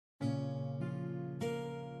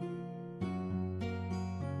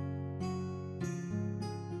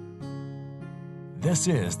This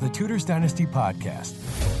is the Tudors Dynasty podcast.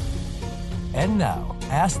 And now,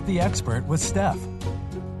 Ask the Expert with Steph.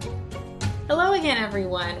 Hello again,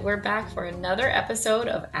 everyone. We're back for another episode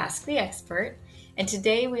of Ask the Expert. And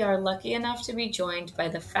today we are lucky enough to be joined by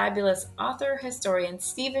the fabulous author-historian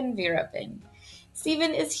Steven Veerapen.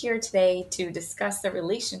 Steven is here today to discuss the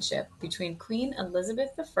relationship between Queen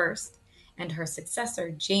Elizabeth I and her successor,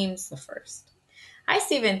 James I. Hi,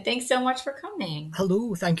 Steven. Thanks so much for coming.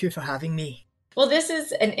 Hello. Thank you for having me. Well, this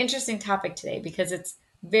is an interesting topic today because it's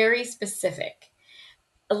very specific.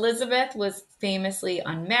 Elizabeth was famously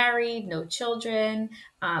unmarried, no children.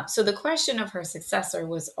 So the question of her successor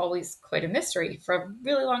was always quite a mystery for a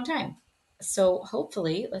really long time. So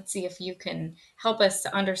hopefully, let's see if you can help us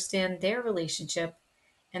to understand their relationship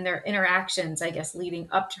and their interactions, I guess, leading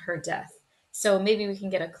up to her death. So maybe we can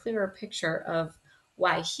get a clearer picture of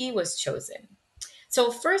why he was chosen. So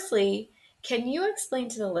firstly, can you explain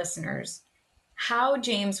to the listeners how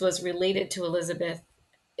James was related to Elizabeth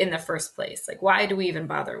in the first place? Like, why do we even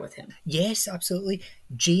bother with him? Yes, absolutely.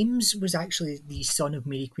 James was actually the son of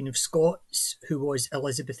Mary, Queen of Scots, who was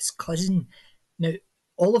Elizabeth's cousin. Now,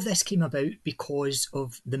 all of this came about because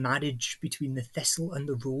of the marriage between the Thistle and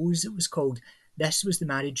the Rose, it was called. This was the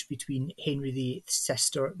marriage between Henry VIII's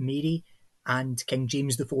sister Mary and King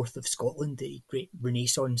James IV of Scotland, the great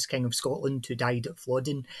Renaissance King of Scotland who died at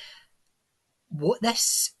Flodden. What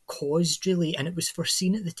this caused, really, and it was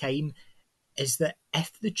foreseen at the time, is that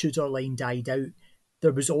if the Tudor line died out,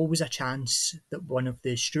 there was always a chance that one of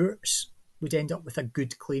the Stuarts would end up with a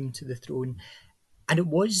good claim to the throne. And it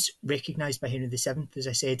was recognised by Henry VII, as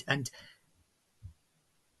I said, and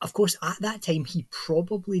of course, at that time, he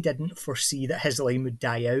probably didn't foresee that his line would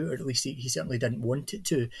die out, or at least he certainly didn't want it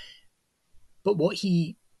to. But what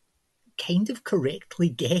he kind of correctly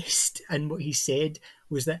guessed and what he said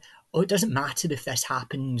was that, it doesn't matter if this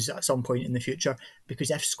happens at some point in the future, because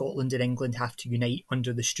if Scotland and England have to unite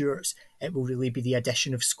under the Stuarts, it will really be the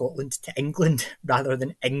addition of Scotland to England rather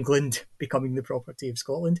than England becoming the property of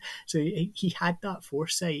Scotland. So he had that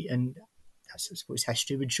foresight, and as I suppose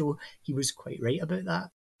history would show, he was quite right about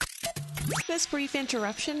that. This brief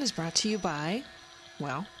interruption is brought to you by,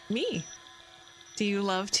 well, me. Do you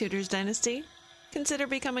love Tudors Dynasty? Consider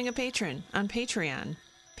becoming a patron on Patreon.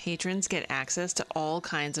 Patrons get access to all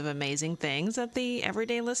kinds of amazing things that the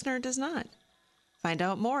everyday listener does not. Find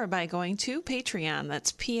out more by going to Patreon.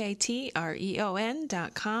 That's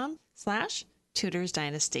patreon.com/Tudors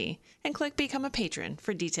Dynasty and click Become a Patron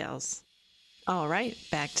for details. All right,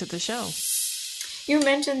 back to the show. You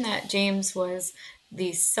mentioned that James was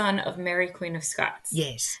the son of Mary, Queen of Scots.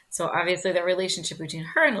 Yes. So obviously the relationship between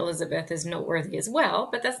her and Elizabeth is noteworthy as well,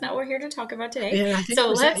 but that's not what we're here to talk about today. Yeah, I think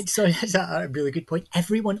that's a really good point.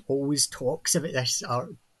 Everyone always talks about this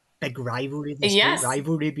big rivalry, this great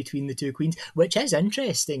rivalry between the two queens, which is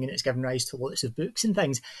interesting, and it's given rise to lots of books and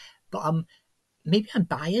things. But maybe I'm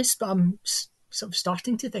biased, but I'm sort of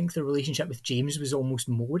starting to think the relationship with James was almost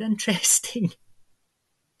more interesting.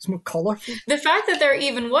 It's more colourful. The fact that there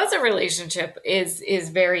even was a relationship is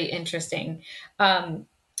very interesting.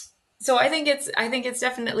 So I think it's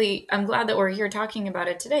definitely, I'm glad that we're here talking about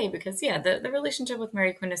it today because, the relationship with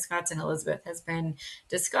Mary, Queen of Scots and Elizabeth has been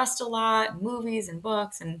discussed a lot in movies and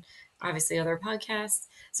books and obviously other podcasts.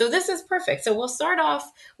 So this is perfect. So we'll start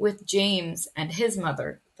off with James and his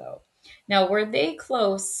mother, though. Now, were they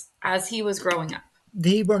close as he was growing up?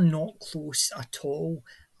 They were not close at all.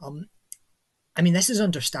 I mean, this is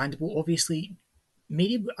understandable. Obviously,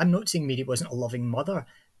 Mary, I'm not saying Mary wasn't a loving mother.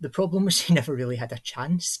 The problem was she never really had a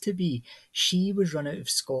chance to be. She was run out of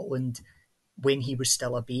Scotland when he was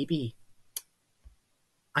still a baby.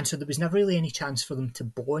 And so there was never really any chance for them to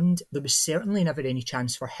bond. There was certainly never any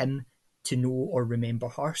chance for him to know or remember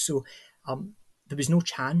her. So there was no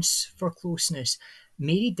chance for closeness.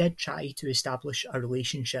 Mary did try to establish a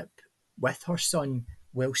relationship with her son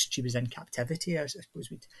whilst she was in captivity. I suppose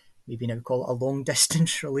we'd maybe now call it a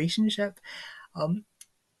long-distance relationship.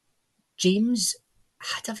 James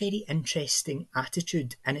had a very interesting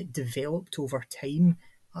attitude, and it developed over time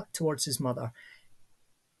towards his mother.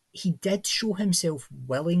 He did show himself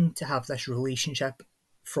willing to have this relationship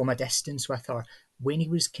from a distance with her when he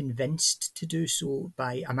was convinced to do so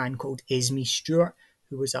by a man called Esme Stuart,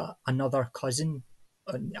 who was another cousin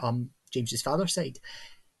on James's father's side.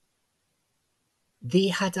 They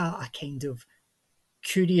had a kind of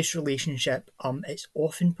curious relationship. It's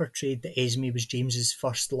often portrayed that Esme was James's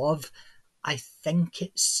first love. I think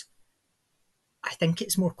it's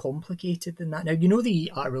more complicated than that. Now, you know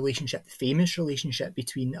the relationship, the famous relationship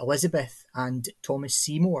between Elizabeth and Thomas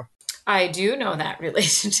Seymour? I do know that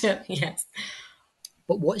relationship, yes.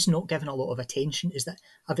 But what's not given a lot of attention is that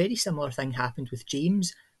a very similar thing happened with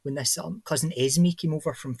James when this cousin Esme came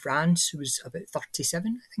over from France, who was about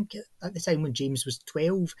 37, I think, at the time when James was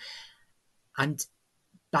 12. And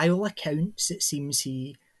by all accounts, it seems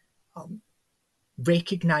he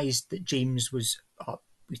recognised that James was,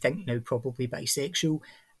 we think now, probably bisexual,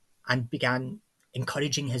 and began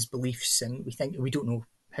encouraging his beliefs. And we don't know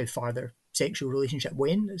how far their sexual relationship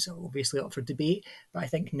went. It's obviously up for debate, but I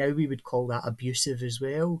think now we would call that abusive as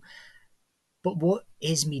well. But what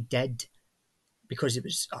Esme did, because he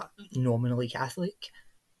was nominally Catholic,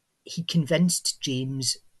 he convinced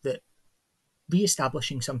James that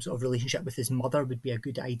re-establishing some sort of relationship with his mother would be a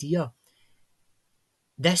good idea.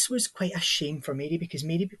 This was quite a shame for Mary, because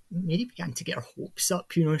Mary began to get her hopes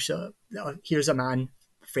up. So here's a man,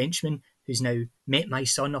 a Frenchman, who's now met my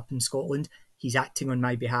son up in Scotland. He's acting on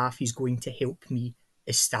my behalf. He's going to help me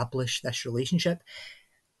establish this relationship.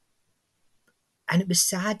 And it was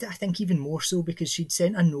sad, I think, even more so, because she'd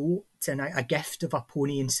sent a note and a gift of a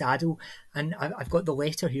pony and saddle. And I've got the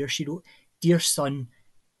letter here. She wrote, "Dear son,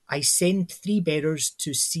 I send 3 bearers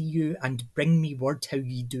to see you and bring me word how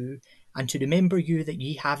ye do, and to remember you that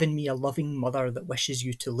ye have in me a loving mother that wishes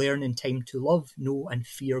you to learn in time to love, know, and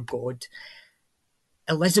fear God."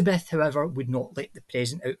 Elizabeth, however, would not let the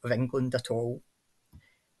present out of England at all.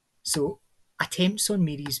 So attempts on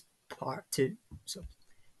Mary's part to sort of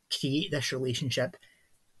create this relationship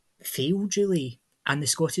failed, really. And the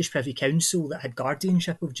Scottish Privy Council, that had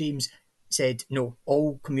guardianship of James, said, no,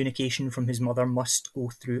 all communication from his mother must go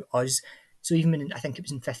through us. So even in, I think it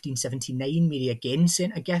was in 1579, Mary again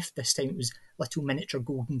sent a gift. This time it was little miniature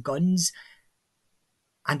golden guns,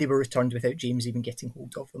 and they were returned without James even getting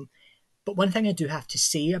hold of them. But one thing I do have to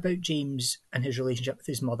say about James and his relationship with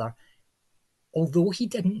his mother, although he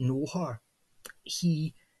didn't know her,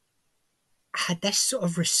 he had this sort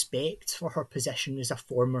of respect for her position as a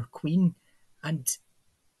former queen, and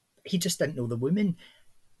he just didn't know the woman.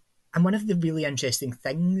 And one of the really interesting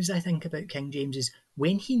things I think about King James is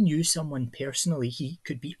when he knew someone personally, he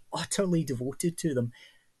could be utterly devoted to them.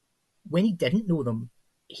 When he didn't know them,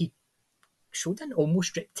 he showed an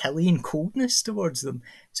almost reptilian coldness towards them.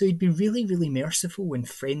 So he'd be really, really merciful and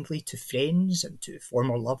friendly to friends and to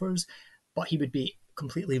former lovers, but he would be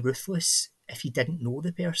completely ruthless if he didn't know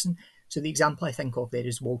the person. So the example I think of there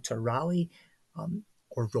is Walter Raleigh,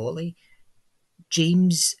 or Raleigh.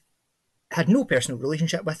 James had no personal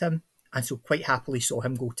relationship with him, and so quite happily saw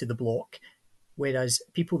him go to the block. Whereas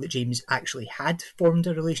people that James actually had formed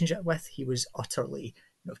a relationship with, he was utterly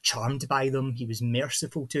charmed by them. He was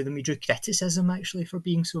merciful to them. He drew criticism actually for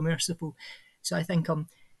being so merciful. So I think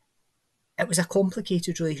it was a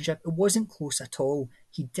complicated relationship. It wasn't close at all.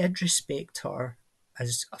 He did respect her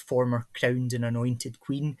as a former crowned and anointed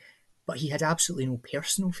queen, but he had absolutely no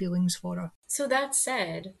personal feelings for her. So that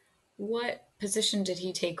said, what position did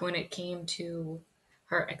he take when it came to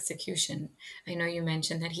her execution? I know you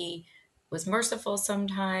mentioned that he was merciful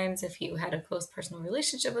sometimes if he had a close personal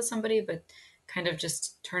relationship with somebody, but kind of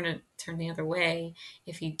just turn the other way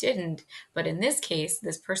if he didn't. But in this case,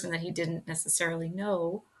 this person that he didn't necessarily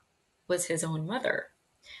know was his own mother.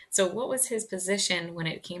 So what was his position when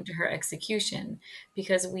it came to her execution?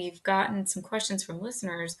 Because we've gotten some questions from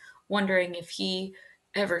listeners wondering if he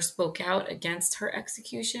ever spoke out against her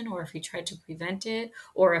execution, or if he tried to prevent it,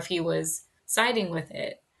 or if he was siding with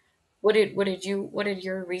it. What did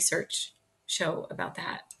your research show about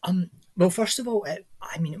that? Well, first of all, it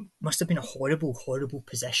must have been a horrible, horrible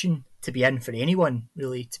position to be in for anyone,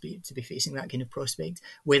 really, to be facing that kind of prospect,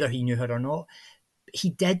 whether he knew her or not. He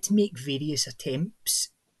did make various attempts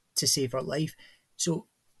to save her life. So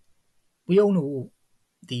we all know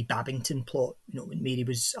the Babington plot, when Mary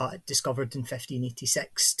was discovered in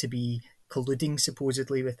 1586 to be colluding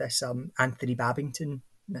supposedly with this Anthony Babington,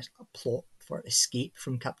 this plot for escape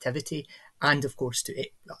from captivity, and of course to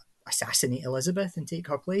assassinate Elizabeth and take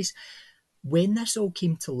her place. When this all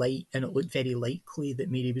came to light and it looked very likely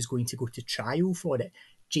that Mary was going to go to trial for it,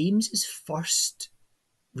 James's first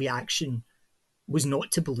reaction was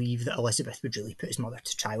not to believe that Elizabeth would really put his mother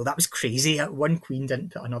to trial. That was crazy. One queen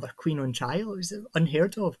didn't put another queen on trial. It was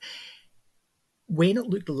unheard of. When it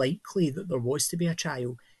looked likely that there was to be a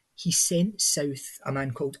trial, he sent south a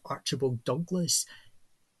man called Archibald Douglas.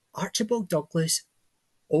 Archibald Douglas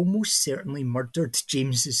almost certainly murdered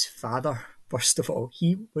James's father, first of all.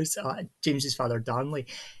 He was James's father, Darnley.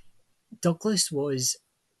 Douglas was,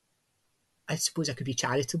 I suppose I could be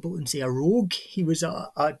charitable and say, a rogue. He was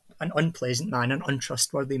an unpleasant man, an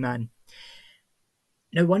untrustworthy man.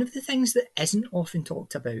 Now, one of the things that isn't often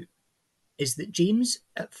talked about is that James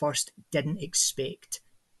at first didn't expect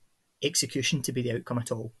execution to be the outcome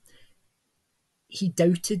at all. He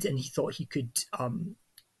doubted and he thought he could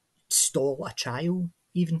stall a trial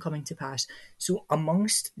even coming to pass. So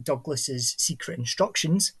amongst Douglas's secret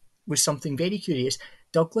instructions was something very curious.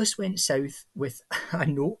 Douglas went south with a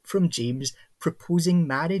note from James proposing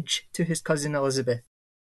marriage to his cousin Elizabeth.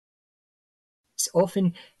 It's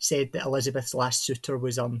often said that Elizabeth's last suitor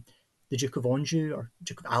was the Duke of Anjou or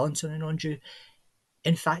Duke of Alençon in Anjou.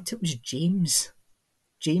 In fact, it was James.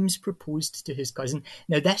 James proposed to his cousin.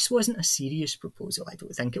 Now, this wasn't a serious proposal, I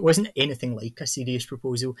don't think. It wasn't anything like a serious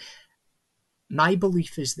proposal. My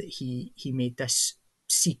belief is that he made this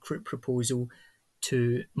secret proposal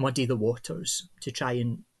to muddy the waters, to try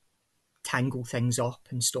and tangle things up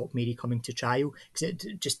and stop Mary coming to trial, because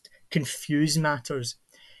it just confused matters.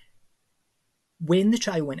 When the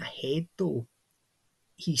trial went ahead, though,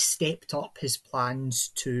 he stepped up his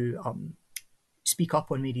plans to speak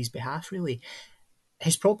up on Mary's behalf, really.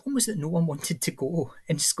 His problem was that no one wanted to go.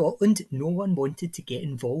 In Scotland, no one wanted to get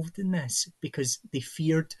involved in this because they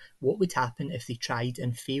feared what would happen if they tried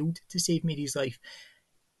and failed to save Mary's life.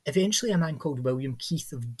 Eventually, a man called William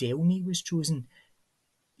Keith of Delny was chosen.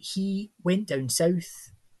 He went down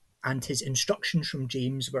south, and his instructions from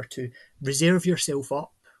James were to reserve yourself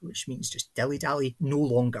up, which means just dilly-dally, no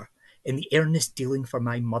longer, in the earnest dealing for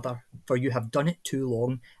my mother, for you have done it too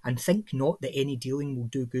long, and think not that any dealing will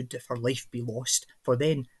do good if her life be lost, for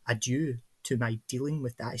then adieu to my dealing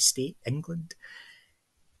with that estate England.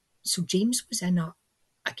 So James was in a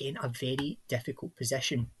very difficult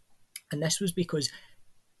position, and this was because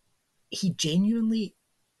he genuinely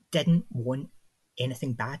didn't want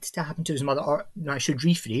anything bad to happen to his mother, or no, I should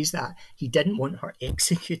rephrase that. He didn't want her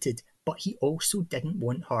executed, but he also didn't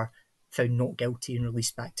want her found not guilty and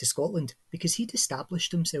released back to Scotland, because he'd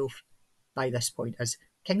established himself by this point as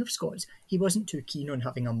King of Scots. He wasn't too keen on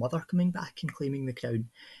having a mother coming back and claiming the crown.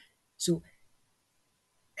 So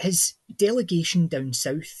his delegation down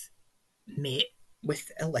south met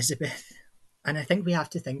with Elizabeth, and I think we have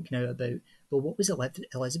to think now about, well, what was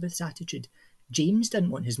Elizabeth's attitude? James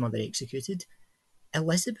didn't want his mother executed.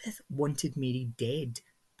 Elizabeth wanted Mary dead,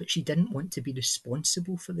 but she didn't want to be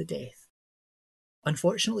responsible for the death.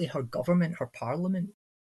 Unfortunately, her government, her parliament,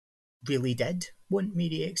 really did want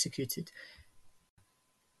Mary executed.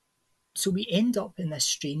 So we end up in this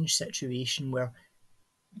strange situation where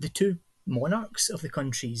the two monarchs of the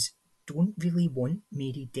countries don't really want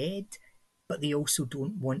Mary dead, but they also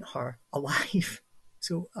don't want her alive.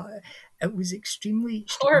 So it was extremely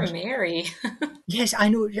strange. Poor Mary. Yes, I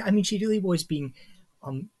know. I mean, she really was being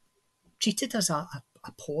treated as a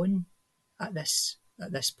pawn at this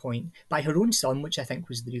point by her own son, which I think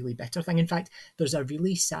was the really bitter thing. In fact, there's a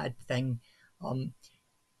really sad thing.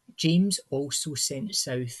 James also sent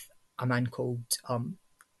south a man called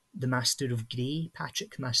the Master of Grey,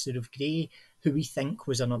 Patrick Master of Grey, who we think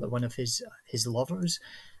was another one of his lovers.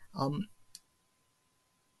 And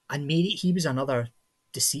Mary, he was another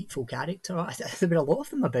deceitful character. There were a lot of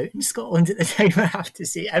them about in Scotland at the time, I have to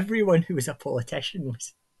say. Everyone who was a politician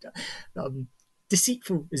was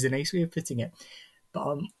deceitful, is a nice way of putting it.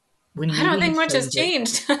 But when I don't think much has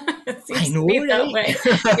changed. It seems I know, to be right?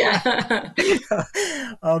 that way.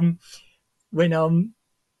 Yeah. When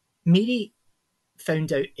Mary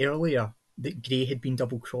found out earlier that Grey had been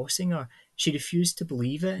double-crossing her, she refused to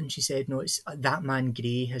believe it, and she said, no, it's that man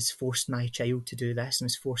Grey has forced my child to do this and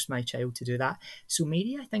has forced my child to do that. So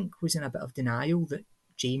Mary, I think, was in a bit of denial that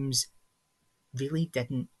James really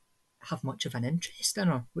didn't have much of an interest in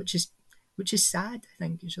her, which is sad. I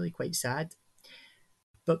think it's really quite sad.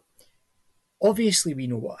 But obviously we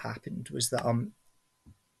know what happened was that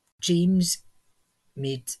James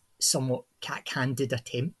made somewhat cack-handed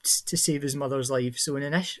attempts to save his mother's life. So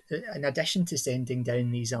in addition to sending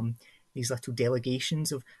down these little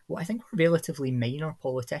delegations of what I think were relatively minor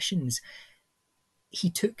politicians,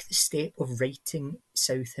 he took the step of writing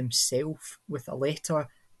south himself with a letter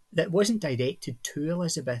that wasn't directed to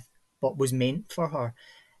Elizabeth but was meant for her.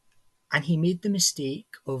 And he made the mistake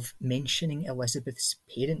of mentioning Elizabeth's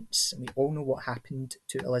parents. And we all know what happened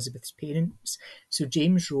to Elizabeth's parents. So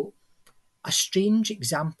James wrote, "A strange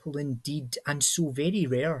example indeed, and so very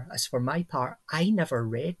rare, as for my part I never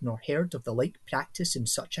read nor heard of the like practice in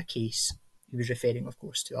such a case." He was referring, of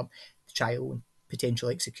course, to the trial and potential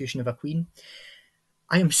execution of a queen.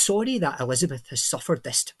 "I am sorry that Elizabeth has suffered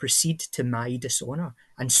this to proceed to my dishonour,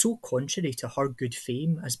 and so contrary to her good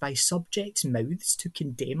fame, as by subjects' mouths to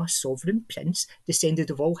condemn a sovereign prince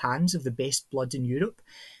descended of all hands of the best blood in Europe.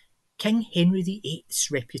 King Henry VIII's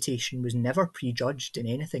reputation was never prejudged in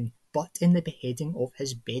anything but in the beheading of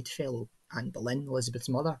his bedfellow, Anne Boleyn, Elizabeth's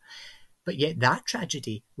mother. But yet that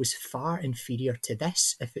tragedy was far inferior to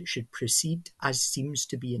this, if it should proceed as seems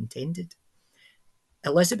to be intended."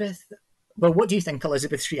 Elizabeth, well, what do you think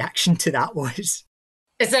Elizabeth's reaction to that was?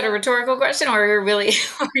 Is that a rhetorical question, or you're really?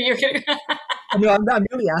 Or you're gonna... No, I'm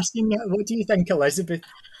really asking, what do you think Elizabeth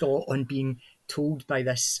thought on being told by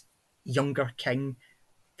this younger king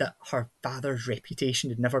that her father's reputation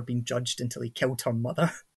had never been judged until he killed her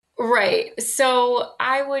mother? Right. So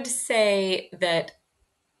I would say that,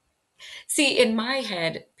 see, in my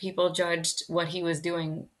head, people judged what he was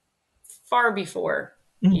doing far before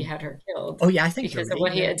he had her killed Oh, yeah, I think you're because of right.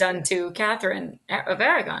 what he Yeah. had done to Catherine of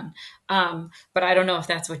Aragon. But I don't know if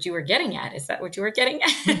that's what you were getting at. Is that what you were getting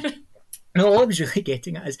at? No, all I was really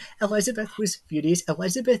getting at is Elizabeth was furious.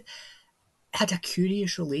 Elizabeth had a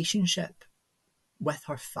curious relationship with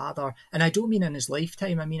her father, and I don't mean in his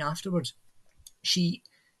lifetime, I mean afterwards. She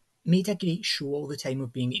made a great show all the time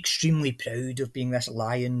of being extremely proud of being this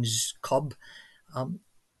lion's cub.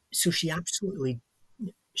 So she absolutely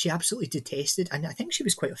detested, and I think she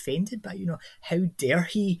was quite offended by, how dare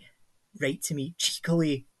he write to me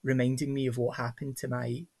cheekily reminding me of what happened to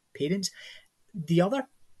my parents. The other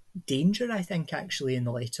danger, I think, actually, in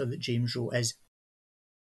the letter that James wrote is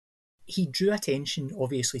he drew attention,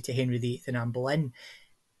 obviously, to Henry VIII and Anne Boleyn.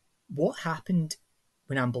 What happened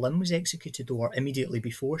when Anne Boleyn was executed, or immediately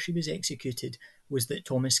before she was executed, was that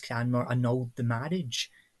Thomas Cranmer annulled the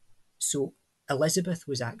marriage. So Elizabeth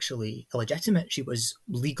was actually illegitimate. She was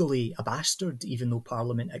legally a bastard, even though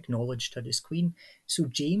Parliament acknowledged her as queen. So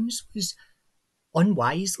James was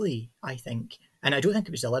unwisely, I think, and I don't think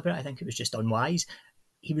it was deliberate, I think it was just unwise,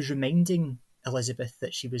 he was reminding Elizabeth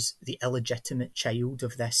that she was the illegitimate child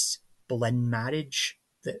of this Boleyn marriage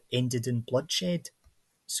that ended in bloodshed.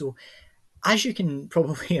 So, as you can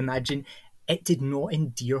probably imagine, it did not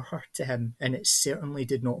endear her to him, and it certainly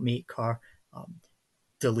did not make her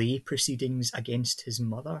delay proceedings against his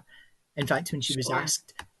mother. In fact, when she was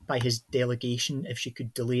asked by his delegation if she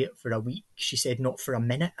could delay it for a week, she said not for a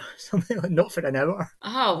minute, something like not for an hour.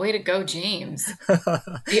 Oh, way to go, James.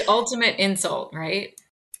 The ultimate insult, right?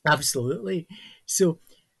 Absolutely. So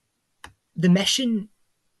the mission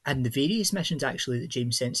and the various missions actually that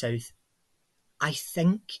James sent south, I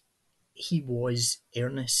think he was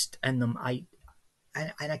earnest in them.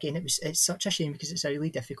 And again, it's such a shame because it's a really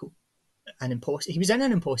difficult and impossible. He was in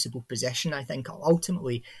an impossible position. I think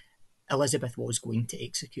ultimately Elizabeth was going to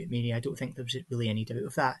execute Mary. I don't think there was really any doubt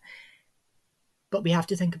of that. But we have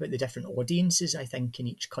to think about the different audiences, I think, in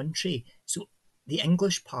each country. So the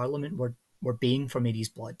English Parliament were baying for Mary's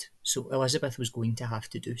blood. So Elizabeth was going to have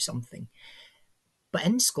to do something. But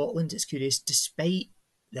in Scotland, it's curious, despite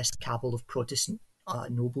this cabal of Protestant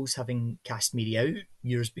nobles having cast Mary out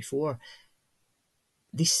years before,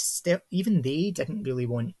 even they didn't really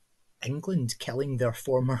want England killing their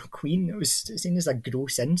former queen. It was seen as a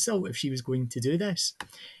gross insult if she was going to do this.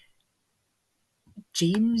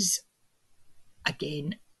 James,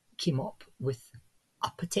 again, came up with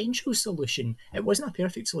a potential solution. It wasn't a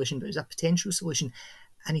perfect solution, but it was a potential solution.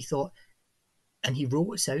 And he thought, and he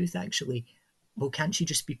wrote south actually, well, can't she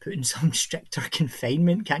just be put in some stricter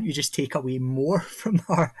confinement? Can't you just take away more from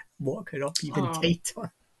her, lock her up even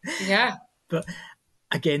tighter? Yeah. But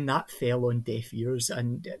again, that fell on deaf ears,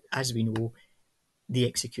 and as we know, the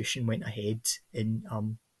execution went ahead in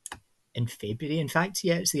February. In fact,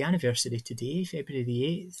 yeah, it's the anniversary today, February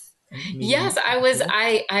the 8th. Yes,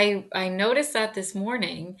 I noticed that this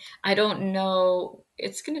morning. I don't know,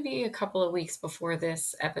 it's going to be a couple of weeks before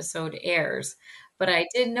this episode airs, but I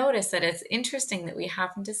did notice that it's interesting that we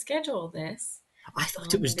happened to schedule this. I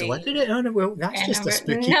thought it was deliberate. Oh, no, well, that's just a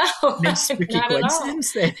spooky, nice spooky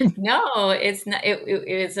coincidence then. No, it's not. It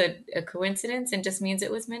is a coincidence and just means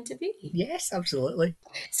it was meant to be. Yes, absolutely.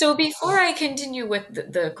 So before I continue with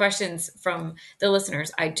the questions from the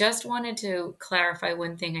listeners, I just wanted to clarify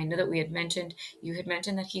one thing. I know that you had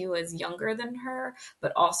mentioned that he was younger than her,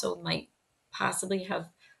 but also might possibly have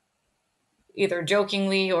either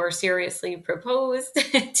jokingly or seriously proposed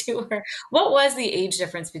to her. What was the age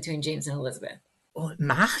difference between James and Elizabeth? Oh,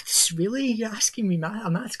 maths? Really? You're asking me a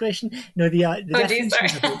maths question? No, the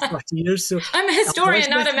difference was about 30 years. So I'm a historian,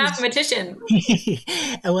 not a mathematician.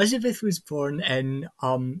 Elizabeth was born in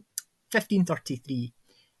 1533.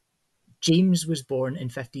 James was born in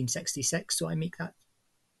 1566, so I make that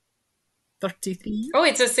 33. Oh,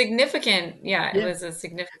 it's a significant, it was a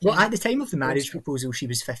significant. Well, at the time of the marriage proposal, she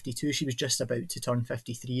was 52. She was just about to turn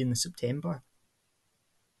 53 in the September.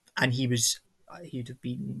 And he'd have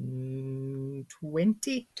been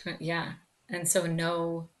 20. Yeah. And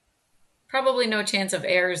so probably no chance of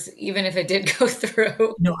heirs, even if it did go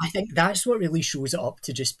through. No, I think that's what really shows it up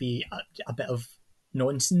to just be a bit of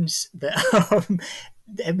nonsense, that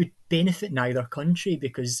it would benefit neither country,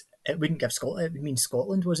 because it wouldn't give Scotland. It would mean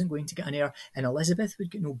Scotland wasn't going to get an heir, and Elizabeth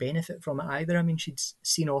would get no benefit from it either. I mean, she'd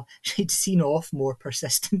seen off more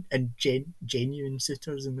persistent and genuine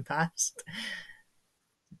suitors in the past.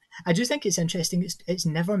 I do think it's interesting. It's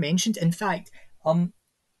never mentioned. In fact,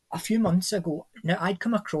 a few months ago, now I'd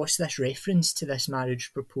come across this reference to this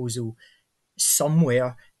marriage proposal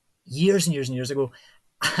somewhere years and years and years ago,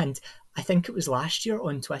 and I think it was last year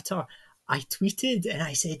on Twitter. I tweeted and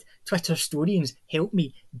I said, Twitter Storians, help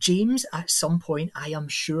me. James, at some point, I am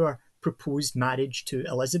sure, proposed marriage to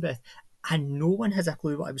Elizabeth. And no one has a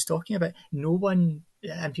clue what I was talking about. No one,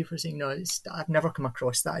 and people are saying, no, I've never come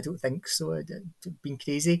across that. I don't think so. It's been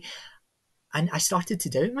crazy. And I started to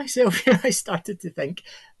doubt myself. I started to think,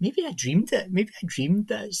 maybe I dreamed it. Maybe I dreamed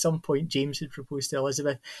that at some point James had proposed to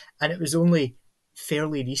Elizabeth. And it was only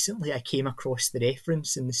fairly recently I came across the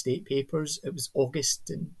reference in the state papers. It was August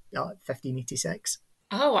in 1586.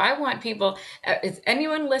 Oh, I want people, if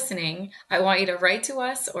anyone listening, I want you to write to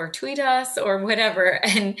us or tweet us or whatever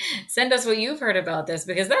and send us what you've heard about this,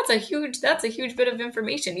 because that's a huge bit of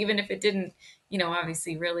information, even if it didn't,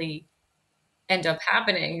 obviously really end up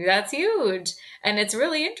happening. That's huge. And it's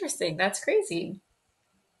really interesting. That's crazy.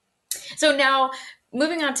 So now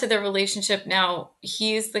moving on to the relationship, now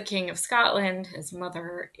he's the King of Scotland. His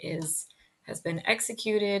mother has been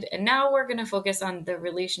executed. And now we're going to focus on the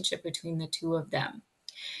relationship between the two of them.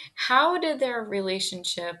 How did their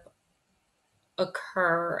relationship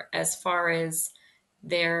occur as far as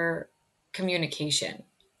their communication?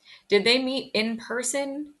 Did they meet in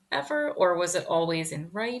person ever, or was it always in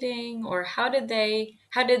writing, or how did they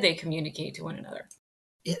communicate to one another?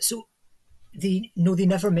 Yeah, so they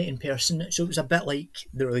never met in person. So it was a bit like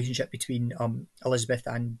the relationship between Elizabeth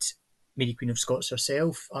and Mary Queen of Scots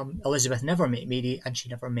herself. Elizabeth never met Mary, and she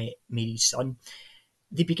never met Mary's son.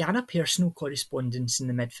 They began a personal correspondence in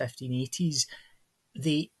the mid-1580s.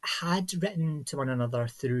 They had written to one another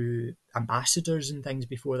through ambassadors and things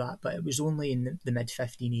before that, but it was only in the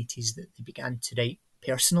mid-1580s that they began to write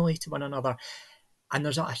personally to one another. And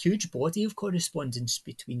there's a huge body of correspondence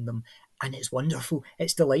between them, and it's wonderful.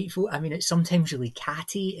 It's delightful. I mean, it's sometimes really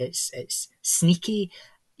catty. It's sneaky.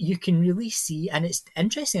 You can really see, and it's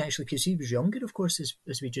interesting actually because he was younger, of course,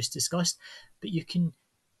 as we just discussed, but you can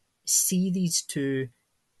see these two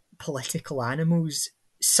political animals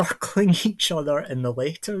circling each other in the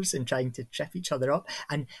letters and trying to trip each other up.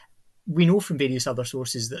 And we know from various other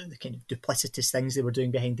sources that the kind of duplicitous things they were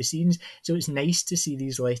doing behind the scenes. So it's nice to see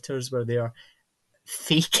these letters where they're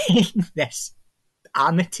faking this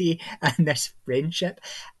amity and this friendship.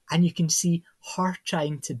 And you can see her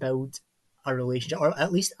trying to build a relationship, or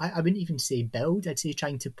at least I wouldn't even say build, I'd say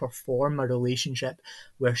trying to perform a relationship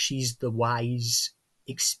where she's the wise,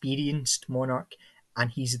 experienced monarch and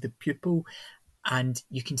he's the pupil. And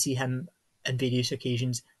you can see him on various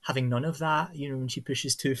occasions having none of that, when she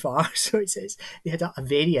pushes too far. So they had a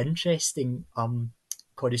very interesting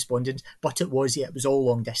correspondence, but it was all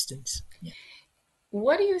long distance. Yeah.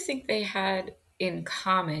 What do you think they had in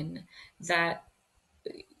common that,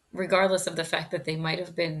 regardless of the fact that they might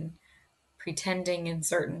have been pretending in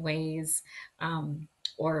certain ways,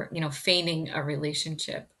 or feigning a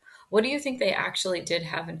relationship, what do you think they actually did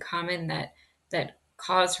have in common that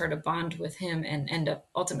caused her to bond with him and end up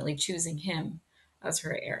ultimately choosing him as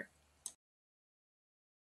her heir?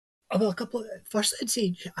 Well, first I'd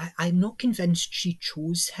say I'm not convinced she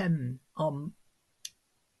chose him.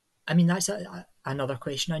 I mean, that's another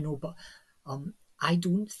question I know, but I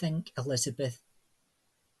don't think Elizabeth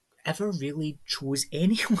ever really chose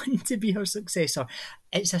anyone to be her successor.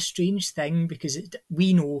 It's a strange thing because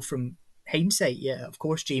we know from hindsight, of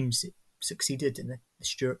course James succeeded and the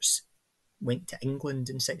Stuarts went to England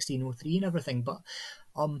in 1603 and everything, but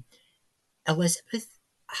Elizabeth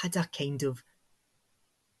had a kind of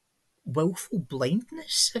willful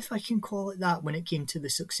blindness, if I can call it that, when it came to the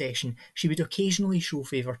succession. She would occasionally show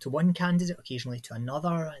favour to one candidate, occasionally to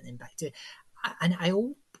another, and then back to... And I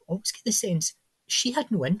always get the sense she had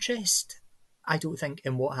no interest, I don't think,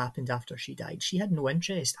 in what happened after she died. She had no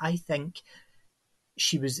interest. I think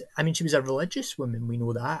she was a religious woman, we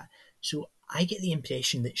know that. So I get the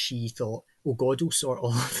impression that she thought, oh, God will sort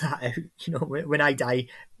all of that out. When I die,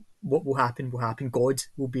 what will happen will happen. God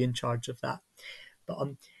will be in charge of that. But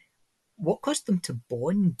what caused them to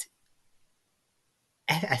bond,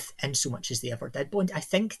 if in so much as they ever did bond, I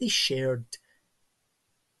think they shared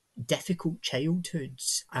difficult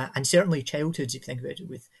childhoods, and certainly childhoods, if you think about it,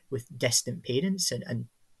 with distant parents and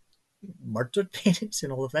murdered parents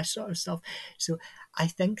and all of this sort of stuff. So I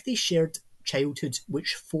think they shared childhoods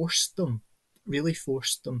which really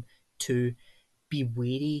forced them to be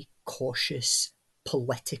wary, cautious,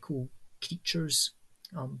 political creatures.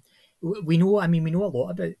 We know, I mean, we know a lot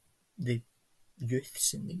about the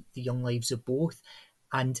youths and the young lives of both,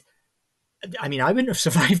 and I mean, I wouldn't have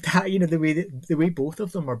survived that. You know, the way both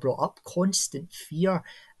of them were brought up, constant fear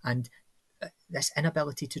and this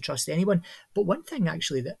inability to trust anyone. But one thing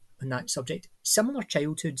actually that on that subject, similar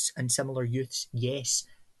childhoods and similar youths, yes,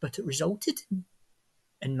 but it resulted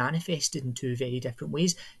and manifested in two very different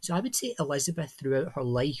ways. So I would say Elizabeth throughout her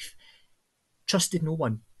life trusted no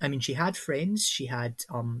one. I mean, she had friends, she had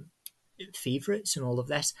favourites and all of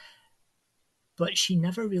this, but she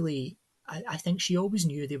never really. I think she always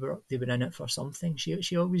knew they were in it for something.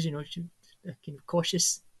 She always, you know, she a kind of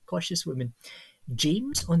cautious woman.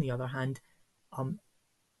 James, on the other hand,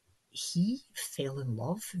 he fell in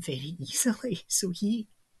love very easily. So he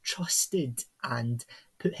trusted and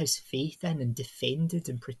put his faith in and defended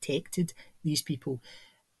and protected these people.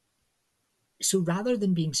 So rather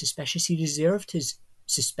than being suspicious, he reserved his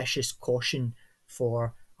suspicious caution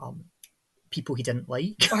for people he didn't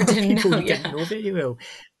like, Or didn't people know, he didn't yeah. know very well,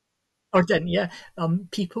 or didn't, yeah.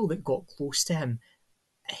 People that got close to him,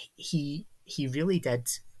 he really did,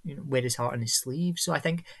 you know, wear his heart on his sleeve. So I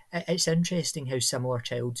think it's interesting how similar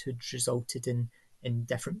childhoods resulted in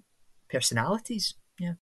different personalities.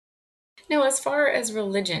 Yeah. Now, as far as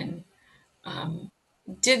religion,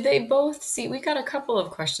 did they both see? We got a couple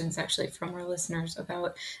of questions actually from our listeners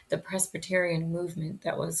about the Presbyterian movement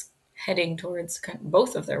that was heading towards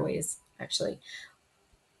both of their ways, actually.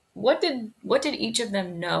 What did each of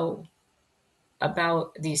them know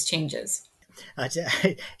about these changes?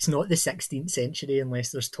 It's not the 16th century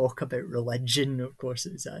unless there's talk about religion. Of course,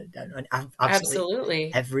 it's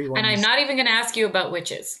absolutely Absolutely. And I'm everyone's. not even going to ask you about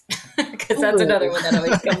witches because that's Oh, another one that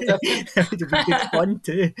always comes up. that would have been good fun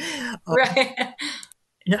too. Right.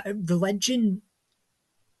 Now, religion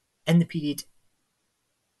in the period,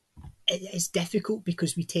 it's difficult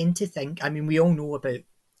because we tend to think. I mean, we all know about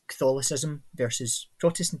Catholicism versus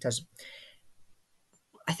Protestantism.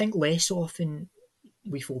 I think less often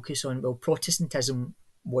we focus on, well, Protestantism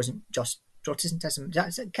wasn't just Protestantism.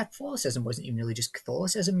 Catholicism wasn't even really just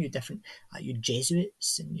Catholicism. You had different, you had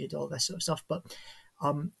Jesuits and you had all this sort of stuff. But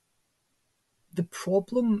the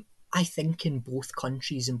problem, I think, in both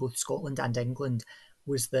countries, in both Scotland and England,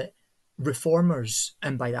 was that reformers,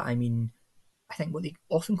 and by that I mean, I think what they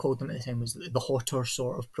often called them at the time was the hotter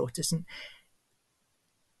sort of Protestant.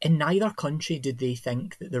 In neither country did they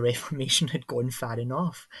think that the Reformation had gone far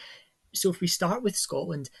enough. So if we start with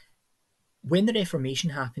Scotland, when the Reformation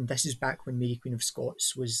happened, this is back when Mary Queen of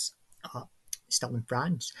Scots was still in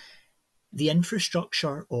France, the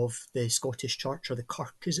infrastructure of the Scottish Church, or the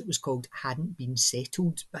Kirk as it was called, hadn't been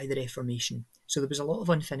settled by the Reformation. So there was a lot of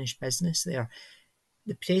unfinished business there.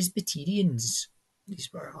 The Presbyterians, these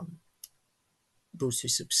were those who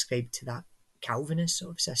subscribed to that Calvinist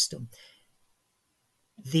sort of system,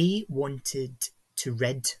 they wanted to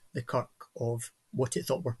rid the Kirk of what it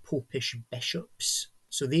thought were popish bishops.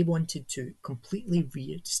 So they wanted to completely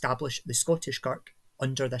re-establish the Scottish Kirk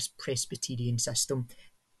under this Presbyterian system.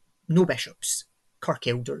 No bishops, Kirk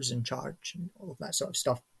elders in charge, and all of that sort of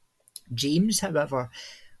stuff. James, however,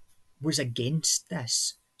 was against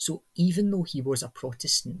this. So even though he was a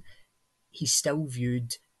Protestant, he still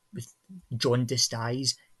viewed with jaundiced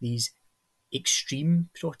eyes these extreme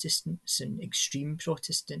Protestants and extreme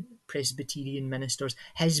Protestant Presbyterian ministers.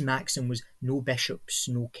 His maxim was no bishops,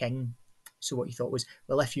 no king. So what he thought was,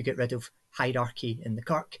 well, if you get rid of hierarchy in the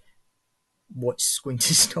Kirk, what's going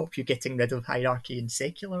to stop you getting rid of hierarchy in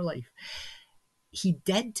secular life? He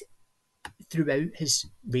did, throughout his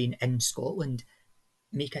reign in Scotland,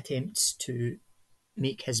 make attempts to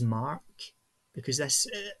make his mark, because this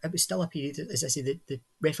it was still a period, as I say, the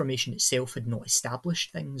Reformation itself had not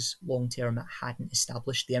established things long term. It hadn't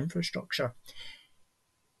established the infrastructure.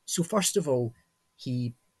 So first of all,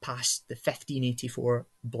 he passed the 1584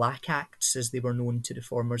 Black Acts, as they were known to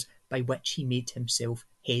reformers, by which he made himself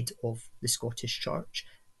head of the Scottish Church,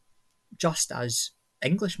 just as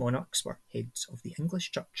English monarchs were heads of the English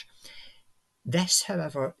Church. This,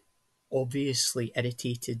 however, obviously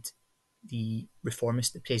irritated the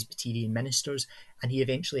reformist, the Presbyterian ministers, and he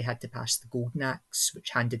eventually had to pass the Golden Acts,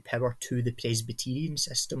 which handed power to the Presbyterian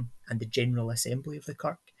system and the General Assembly of the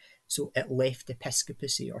Kirk. So it left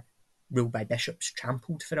episcopacy, or rule by bishops,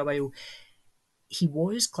 trampled for a while. He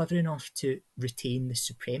was clever enough to retain the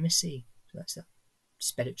supremacy, so that's the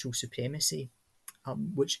spiritual supremacy,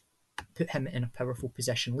 which put him in a powerful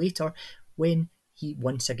position later when he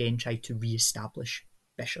once again tried to re-establish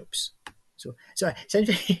bishops. So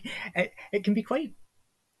it can be quite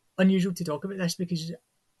unusual to talk about this because,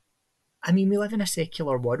 I mean, we live in a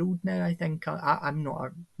secular world now. I think I'm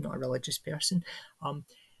not a religious person,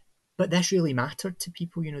 but But this really mattered to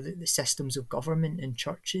people, the systems of government and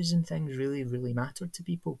churches and things really, really mattered to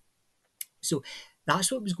people. So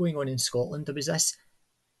that's what was going on in Scotland. There was this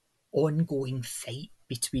ongoing fight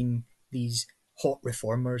between these hot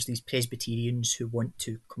reformers, these Presbyterians who want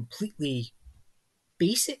to completely,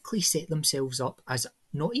 basically set themselves up as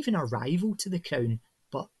not even a rival to the crown,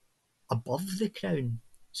 but above the crown.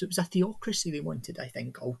 So it was a theocracy they wanted, I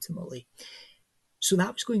think, ultimately. So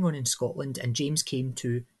that was going on in Scotland, and James came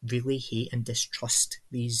to really hate and distrust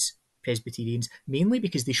these Presbyterians, mainly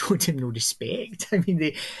because they showed him no respect. I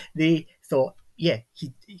mean, they thought, yeah,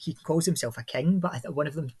 he calls himself a king, but I thought one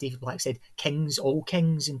of them, David Black, said, all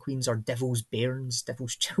kings and queens are devil's bairns,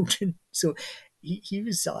 devil's children. So he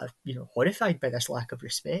was horrified by this lack of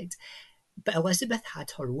respect. But Elizabeth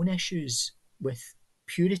had her own issues with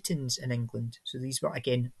Puritans in England. So these were,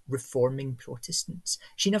 again, reforming Protestants.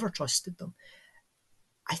 She never trusted them.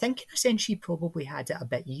 I think in a sense she probably had it a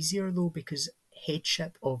bit easier though, because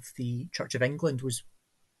headship of the Church of England was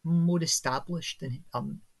more established than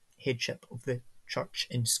headship of the Church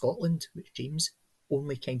in Scotland, which James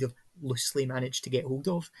only kind of loosely managed to get hold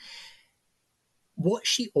of. What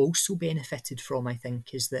she also benefited from, I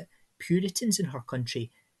think, is that Puritans in her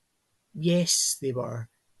country, yes, they were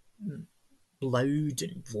loud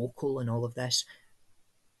and vocal and all of this,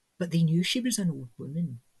 but they knew she was an old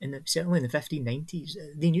woman. Certainly in the 1590s,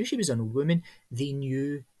 they knew she was an old woman. They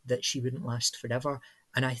knew that she wouldn't last forever.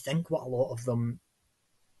 And I think what a lot of them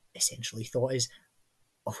essentially thought is,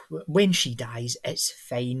 oh, when she dies, it's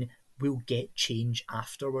fine. We'll get change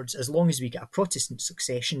afterwards. As long as we get a Protestant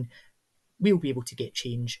succession, we'll be able to get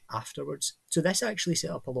change afterwards. So this actually set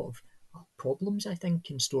up a lot of problems, I think,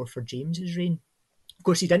 in store for James's reign. Of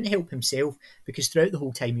course, he didn't help himself, because throughout the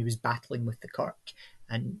whole time he was battling with the Kirk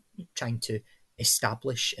and trying to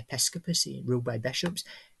establish episcopacy, ruled by bishops.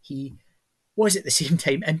 He was at the same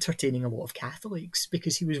time entertaining a lot of Catholics,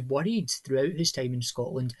 because he was worried throughout his time in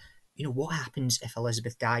Scotland, what happens if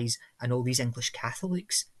Elizabeth dies and all these English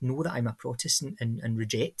Catholics know that I'm a Protestant and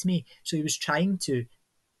reject me? So he was trying to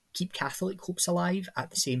keep Catholic hopes alive at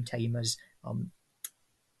the same time as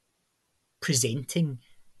presenting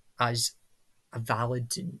as a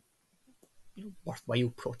valid and worthwhile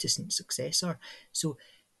Protestant successor. So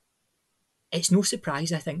it's no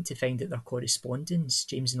surprise, I think, to find that their correspondence,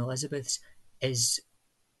 James and Elizabeth's, is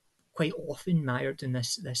quite often mired in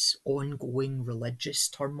this ongoing religious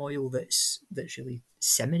turmoil that's really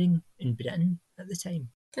simmering in Britain at the time.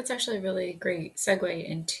 That's actually a really great segue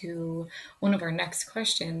into one of our next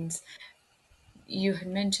questions. You had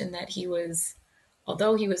mentioned that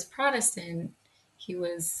although he was Protestant, he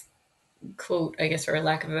was, quote, I guess for a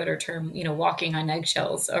lack of a better term, walking on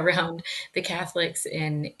eggshells around the Catholics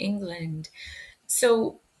in England.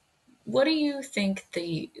 So what do you think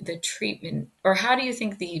the treatment, or how do you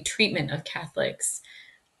think the treatment of Catholics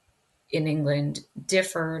in England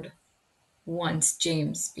differed once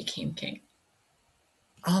James became king?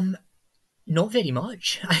 Not very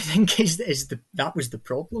much, I think, that was the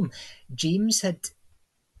problem. James had,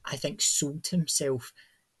 I think, sold himself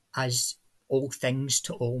as all things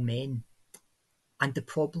to all men. And the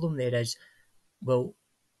problem there is, well,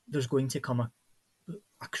 there's going to come a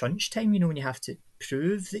crunch time, when you have to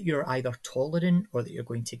prove that you're either tolerant or that you're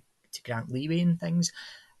going to grant leeway in things.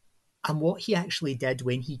 And what he actually did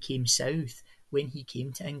when he came south, when he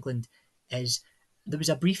came to England, is there was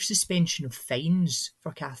a brief suspension of fines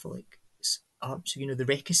for Catholics. So, the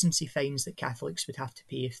recusancy fines that Catholics would have to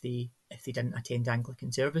pay if they didn't attend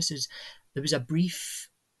Anglican services, there was a brief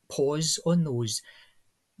pause on those.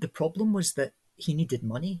 The problem was that he needed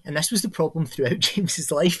money, and this was the problem throughout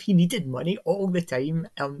James's life. He needed money all the time,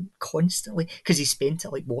 constantly, because he spent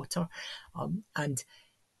it like water, and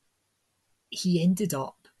he ended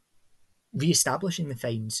up re-establishing the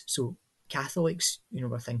fines. So Catholics,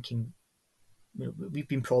 were thinking, we've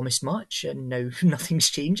been promised much and now nothing's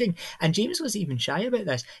changing. And James was even shy about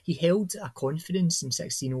this. He held a conference in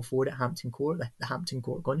 1604 at Hampton Court, the Hampton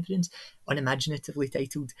Court Conference, unimaginatively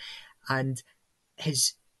titled, and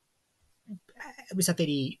it was a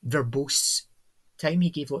very verbose time. He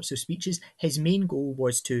gave lots of speeches. His main goal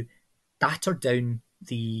was to batter down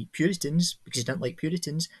the Puritans, because he didn't like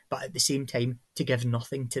Puritans, but at the same time to give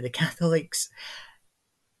nothing to the Catholics.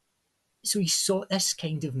 So he sought this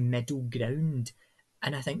kind of middle ground,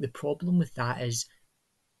 and I think the problem with that is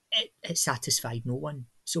it satisfied no one.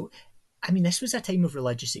 So, I mean, this was a time of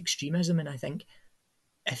religious extremism, and I think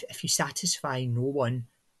if you satisfy no one,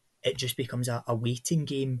 it just becomes a waiting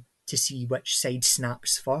game to see which side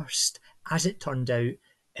snaps first. As it turned out,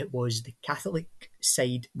 it was the Catholic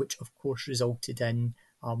side, which of course resulted in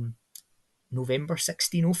November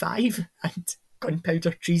 1605, and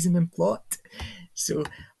gunpowder treason and plot. So,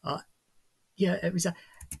 yeah, it was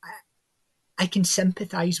I can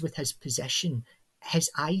sympathise with his position.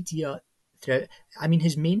 His idea throughout, I mean,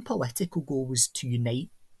 his main political goal was to unite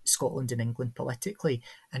Scotland and England politically,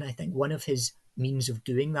 and I think one of his means of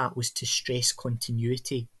doing that was to stress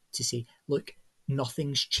continuity, to say, look,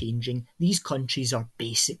 nothing's changing. These countries are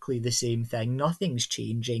basically the same thing. Nothing's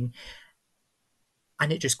changing.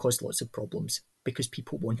 And it just caused lots of problems because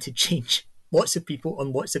people wanted change. Lots of people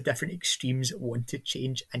on lots of different extremes wanted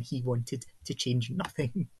change, and he wanted to change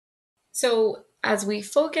nothing. So, as we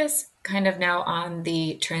focus kind of now on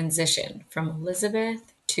the transition from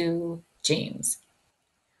Elizabeth to James,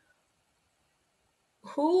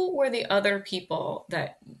 who were the other people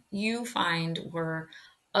that you find were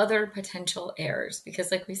other potential heirs?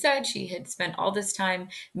 Because, like we said, she had spent all this time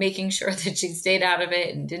making sure that she stayed out of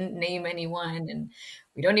it and didn't name anyone. And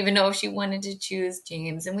we don't even know if she wanted to choose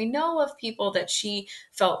James. And we know of people that she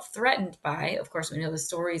felt threatened by. Of course, we know the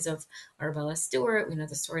stories of Arabella Stewart. We know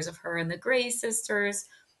the stories of her and the Grey sisters.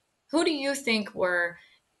 Who do you think were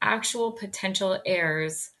actual potential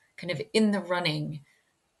heirs kind of in the running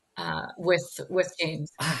with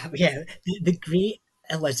James? Yeah, the great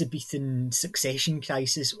Elizabethan succession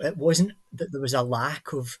crisis, it wasn't that there was a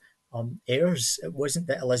lack of heirs. It wasn't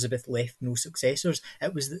that Elizabeth left no successors.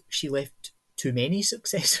 It was that she left too many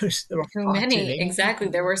successors. There were Too far too many, many exactly.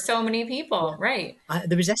 people. There were so many people, Yeah. right?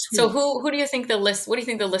 There was this So whole, who do you think the list? What do you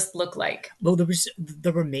think the list looked like? well,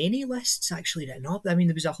 there were many lists actually written up. I mean,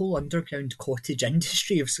 there was a whole underground cottage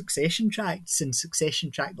industry of succession tracts and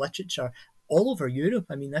succession tract literature all over Europe.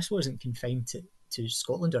 I mean, this wasn't confined to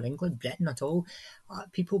Scotland or England, Britain at all.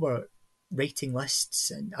 People were writing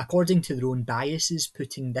lists and, according to their own biases,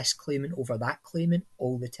 putting this claimant over that claimant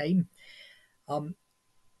all the time.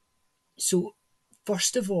 So,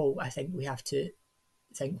 first of all, I think we have to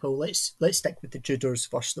think, well, let's stick with the Tudors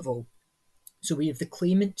first of all. So we have the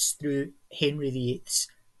claimants through Henry VIII's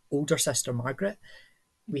older sister Margaret.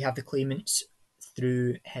 We have the claimants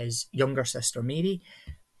through his younger sister Mary.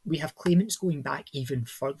 We have claimants going back even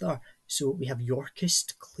further. So we have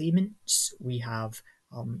Yorkist claimants. We have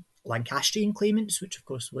Lancastrian claimants, which of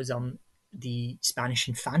course was the Spanish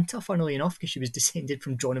Infanta, funnily enough, because she was descended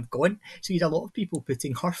from John of Gaunt. So you had a lot of people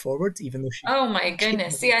putting her forward, even though she... Oh my she goodness.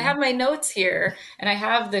 never See, I been. have my notes here and I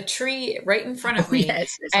have the tree right in front of Oh me,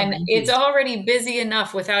 yes, it's and it's amazing. already busy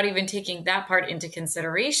enough without even taking that part into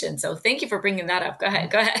consideration. So thank you for bringing that up. Go ahead.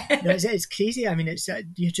 Go No, ahead. it's crazy. I mean, it's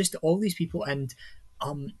you just all these people, and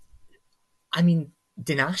I mean,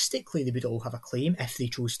 dynastically, they would all have a claim if they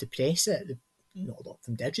chose to press it. Not a lot of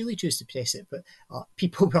them did really choose to press it, but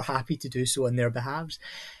people were happy to do so on their behalves.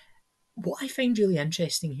 What I find really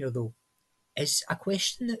interesting here, though, is a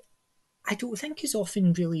question that I don't think is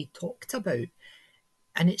often really talked about,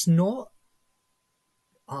 and it's not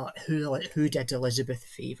who did Elizabeth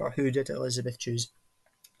favour, who did Elizabeth choose.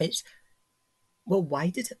 It's, well,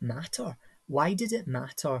 why did it matter? Why did it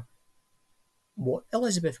matter what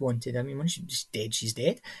Elizabeth wanted? I mean, when she's dead, she's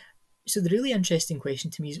dead. So the really interesting question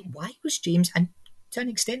to me is, why was James, and to an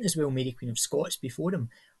extent as well Mary Queen of Scots before him,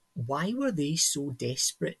 why were they so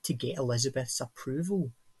desperate to get Elizabeth's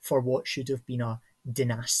approval for what should have been a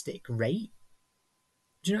dynastic right?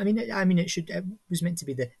 Do you know what I mean? It was meant to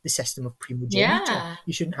be the system of primogeniture. Yeah.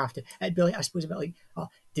 You shouldn't have to. It'd be like, I suppose, a bit like,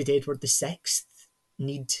 did Edward VI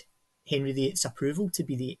need Henry VIII's approval to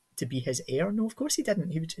be his heir? No, of course he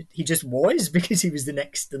didn't. He just was, because he was the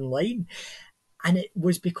next in line. And it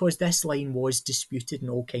was because this line was disputed in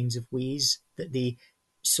all kinds of ways that they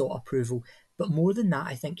sought approval. But more than that,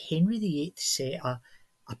 I think Henry VIII set a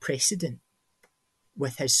precedent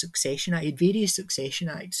with his succession act. He had various succession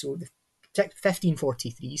acts. So the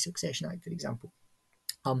 1543 Succession Act, for example.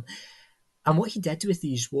 And what he did with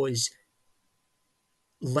these was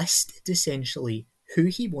listed essentially who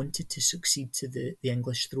he wanted to succeed to the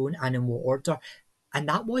English throne and in what order. And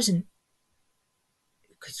that wasn't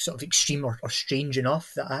sort of extreme or strange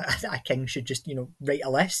enough that a king should just, write a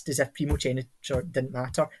list as if primogeniture didn't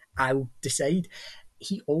matter. I'll decide.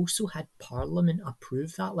 He also had Parliament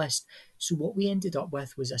approve that list. So what we ended up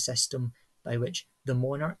with was a system by which the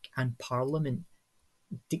monarch and Parliament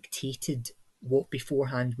dictated what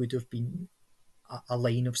beforehand would have been a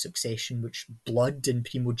line of succession, which blood and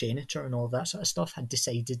primogeniture and all that sort of stuff had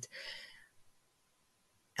decided.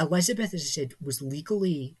 Elizabeth, as I said, was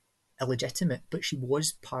legally illegitimate, but she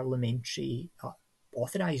was parliamentary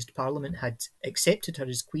authorised. Parliament had accepted her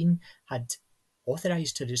as queen, had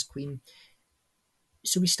authorised her as queen.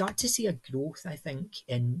 So we start to see a growth, I think,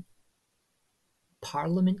 in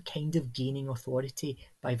Parliament kind of gaining authority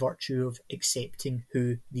by virtue of accepting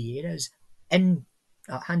who the heir is. In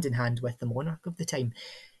hand in hand with the monarch of the time.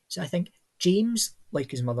 So I think James,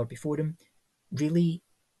 like his mother before him, really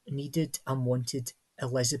needed and wanted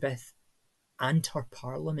Elizabeth and her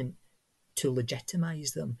parliament to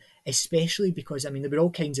legitimise them, especially because, I mean, there were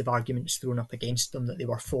all kinds of arguments thrown up against them, that they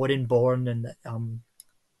were foreign born and that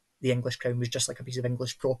the English crown was just like a piece of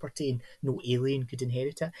English property and no alien could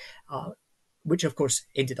inherit it, which of course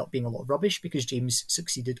ended up being a lot of rubbish because James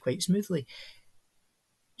succeeded quite smoothly.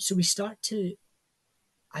 So we start to,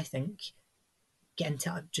 I think, get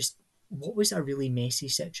into just what was a really messy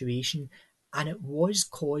situation, and it was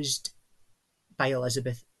caused by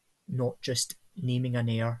Elizabeth not just naming an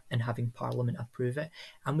heir and having Parliament approve it.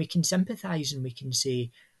 And we can sympathise and we can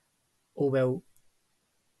say, oh, well,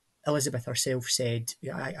 Elizabeth herself said,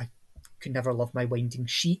 I could never love my winding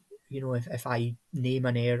sheet. You know, if I name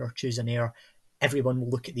an heir or choose an heir, everyone will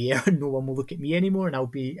look at the heir and no one will look at me anymore, and I'll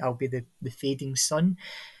be the fading sun.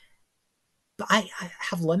 But I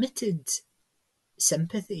have limited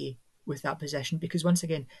sympathy with that position, because once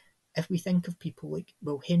again, if we think of people like,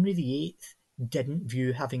 well, Henry VIII didn't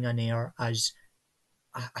view having an heir as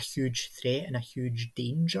a huge threat and a huge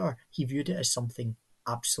danger. He viewed it as something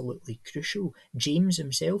absolutely crucial. James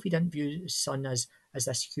himself, he didn't view his son as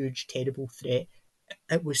this huge, terrible threat.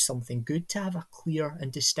 It was something good to have a clear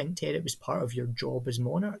and distinct heir. It was part of your job as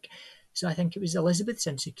monarch. So I think it was Elizabeth's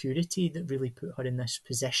insecurity that really put her in this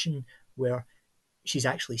position where she's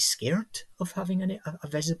actually scared of having a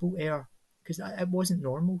visible heir, because it wasn't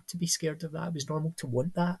normal to be scared of that. It was normal to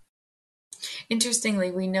want that.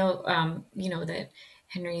 Interestingly, we know, that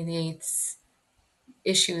Henry VIII's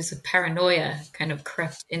issues with paranoia kind of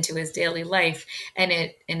crept into his daily life, and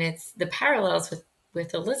it's the parallels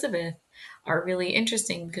with Elizabeth are really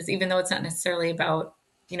interesting, because even though it's not necessarily about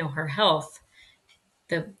her health,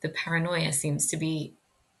 the paranoia seems to be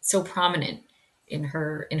so prominent in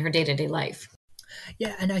her day-to-day life.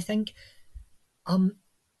 Yeah, and I think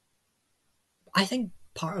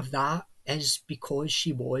part of that is because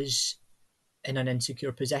she was in an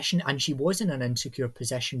insecure position, and she was in an insecure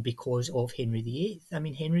position because of Henry VIII. I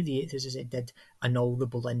mean, Henry VIII, as I said, did annul the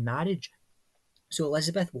Boleyn marriage. So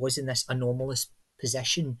Elizabeth was in this anomalous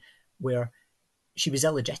position where she was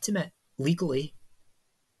illegitimate legally.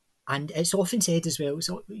 And it's often said as well,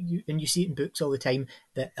 and you see it in books all the time,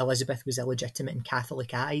 that Elizabeth was illegitimate in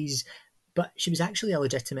Catholic eyes, but she was actually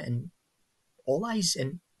illegitimate in all eyes,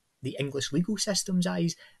 in the English legal system's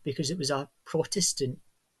eyes, because it was a Protestant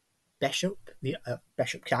bishop,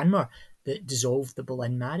 Bishop Cranmer, that dissolved the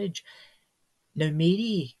Boleyn marriage. Now,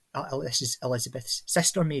 Mary, this is Elizabeth's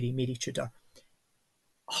sister Mary, Mary Tudor,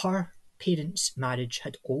 her parents' marriage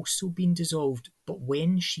had also been dissolved, but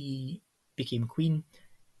when she became queen,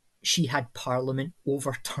 she had Parliament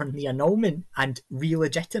overturn the annulment and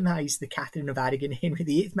re-legitimise the Catherine of Aragon Henry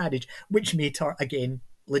VIII marriage, which made her again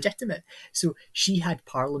legitimate. So she had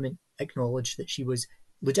Parliament acknowledge that she was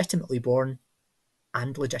legitimately born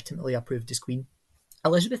and legitimately approved as queen.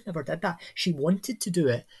 Elizabeth never did that. She wanted to do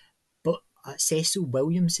it, but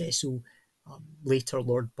William Cecil, later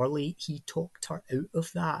Lord Burleigh, he talked her out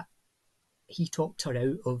of that. He talked her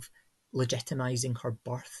out of legitimising her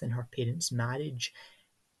birth and her parents' marriage.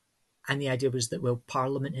 And the idea was that, well,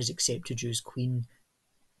 Parliament has accepted you as queen,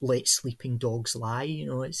 let sleeping dogs lie.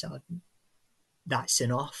 That's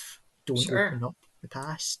enough. Don't open up the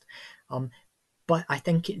past. But I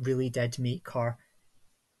think it really did make her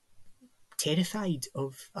terrified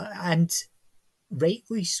of, and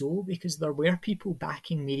rightly so, because there were people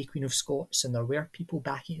backing Mary Queen of Scots, and there were people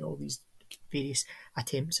backing all these various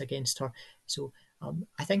attempts against her. So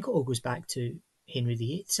I think it all goes back to Henry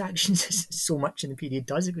VIII's actions. So much in the period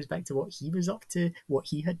does. It goes back to what he was up to, what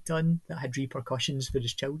he had done that had repercussions for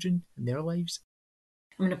his children and their lives.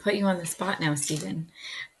 I'm going to put you on the spot now, Stephen.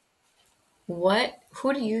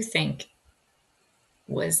 Who do you think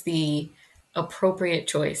was the appropriate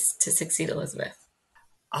choice to succeed Elizabeth?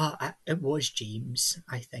 It was James,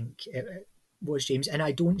 I think. It was James. And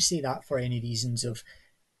I don't say that for any reasons of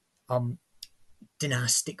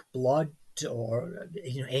dynastic blood or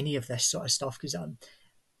any of this sort of stuff, because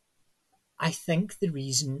I think the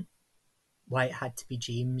reason why it had to be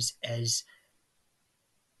James is,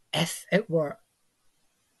 if it were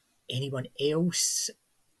anyone else,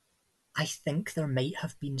 I think there might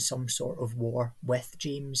have been some sort of war with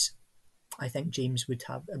James. I think James would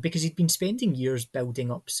have, because he'd been spending years building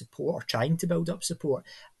up support, or trying to build up support.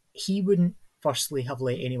 He wouldn't firstly have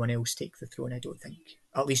let anyone else take the throne, I don't think.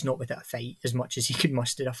 At least not without a fight. As much as he could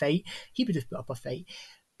muster a fight, he would have put up a fight.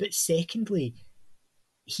 But secondly,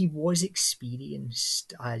 he was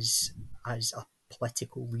experienced as a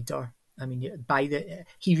political leader. I mean,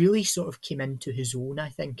 he really sort of came into his own, I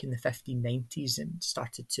think, in the 1590s and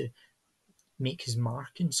started to make his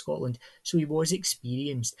mark in Scotland. So he was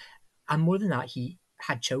experienced. And more than that, he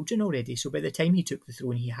had children already. So by the time he took the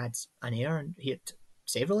throne, he had an heir, and he had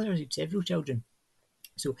several heirs, he had several children.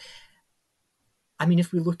 So, I mean,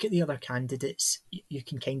 if we look at the other candidates, you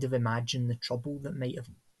can kind of imagine the trouble that might have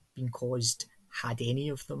been caused had any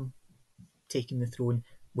of them taken the throne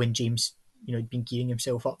when James, had been gearing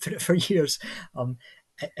himself up for it for years.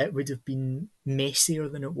 It would have been messier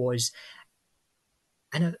than it was.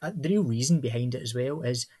 And the real reason behind it as well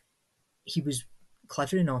is he was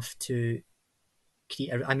clever enough to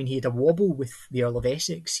create. He had a wobble with the Earl of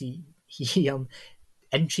Essex. He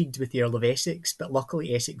intrigued with the Earl of Essex, but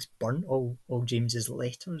luckily Essex burnt all James's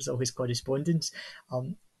letters, all his correspondence.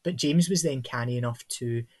 But James was then canny enough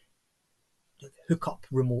to hook up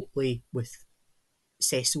remotely with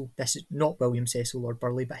Cecil. This is not William Cecil Lord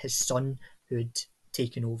Burleigh, but his son, who had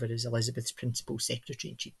taken over as Elizabeth's principal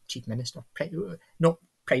secretary and chief minister. Not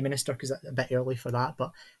prime minister, because that's a bit early for that,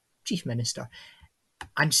 but chief minister.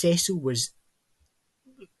 And Cecil was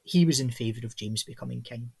in favour of James becoming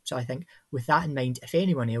king. So I think with that in mind, if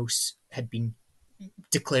anyone else had been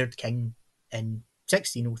declared king in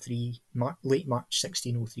 1603, late March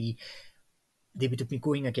 1603, they would have been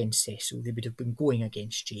going against Cecil, they would have been going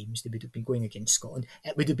against James, they would have been going against Scotland.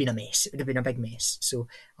 It would have been a mess. It would have been a big mess. So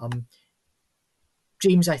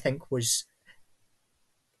James, I think, was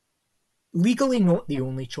legally not the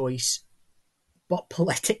only choice, but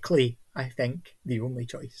politically, I think, the only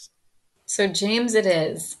choice. So James it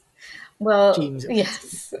is. Well, James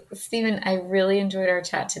yes. Stephen, I really enjoyed our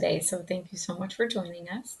chat today, so thank you so much for joining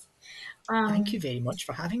us. Thank you very much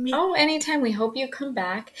for having me. Oh, anytime. We hope you come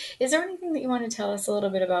back. Is there anything that you want to tell us a little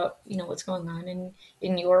bit about, what's going on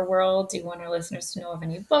in your world? Do you want our listeners to know of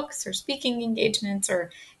any books or speaking engagements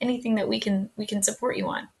or anything that we can support you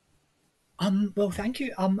on? Well, thank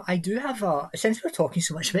you. I do have since we're talking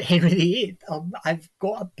so much about Henry VIII, I've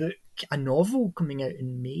got a book, a novel coming out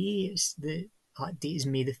in May. The date is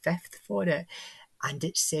May the 5th for it, and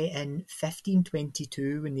it's set in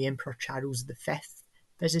 1522 when the Emperor Charles V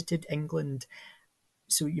visited England.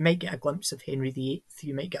 So you might get a glimpse of Henry VIII,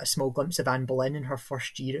 you might get a small glimpse of Anne Boleyn in her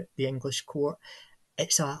first year at the English court.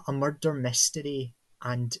 It's a murder mystery,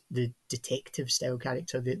 and the detective style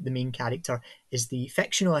character, the main character, is the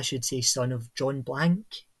fictional, I should say, son of John Blank,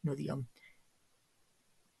 the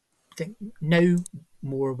now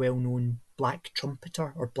more well-known Black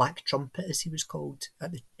Trumpeter, or Black Trumpet as he was called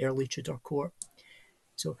at the early Tudor court.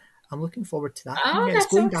 So I'm looking forward to that. Oh, it's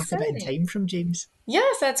going so back a bit in time from James.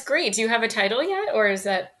 Yes, that's great. Do you have a title yet, or is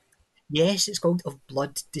that? Yes, it's called Of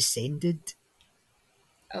Blood Descended.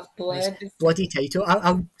 Of Blood. Bloody title.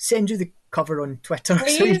 I'll send you the cover on Twitter.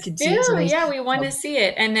 Please so you can do. See it. Nice, yeah, we want to see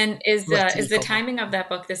it. And then is the cover. timing of that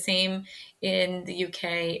book the same in the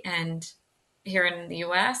UK and here in the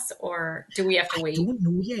US, or do we have to wait? I don't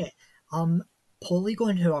know yet.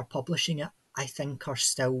 Polygon, who are publishing it, I think are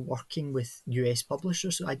still working with US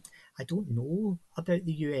publishers. So I don't know about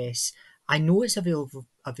the US. I know it's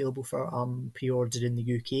available for pre-order in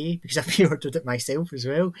the UK because I pre-ordered it myself as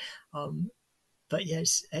well. But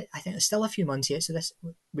yes, I think it's still a few months yet. So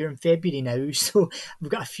we're in February now, so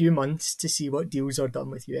we've got a few months to see what deals are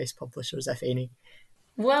done with US publishers, if any.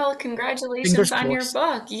 Well, congratulations Fingers on crossed. your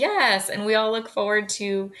book. Yes, and we all look forward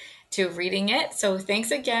to reading it. So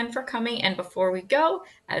thanks again for coming. And before we go,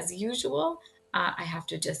 as usual, I have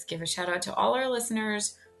to just give a shout out to all our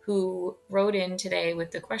listeners who wrote in today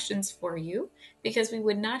with the questions for you, because we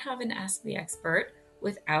would not have an Ask the Expert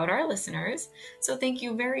without our listeners. So thank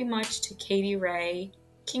you very much to Katie Ray,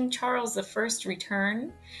 King Charles I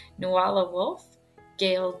Return, Noala Wolf,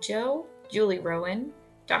 Gail Joe, Julie Rowan,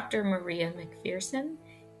 Dr. Maria McPherson,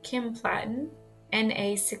 Kim Platten,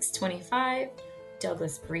 NA625,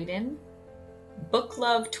 Douglas Breeden, Book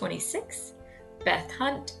Love 26, Beth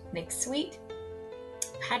Hunt, Nick Sweet,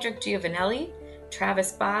 Patrick Giovanelli,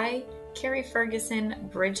 Travis By, Carrie Ferguson,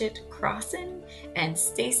 Bridget Crossan, and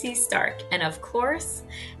Stacy Stark. And of course,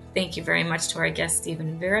 thank you very much to our guest,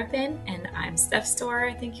 Steven Veerapen, and I'm Steph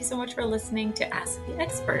Storer. Thank you so much for listening to Ask the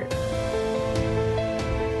Expert.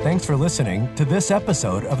 Thanks for listening to this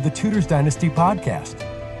episode of the Tudors Dynasty Podcast.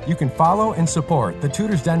 You can follow and support the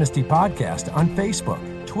Tudors Dynasty Podcast on Facebook,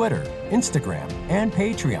 Twitter, Instagram, and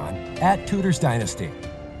Patreon @Tudors Dynasty.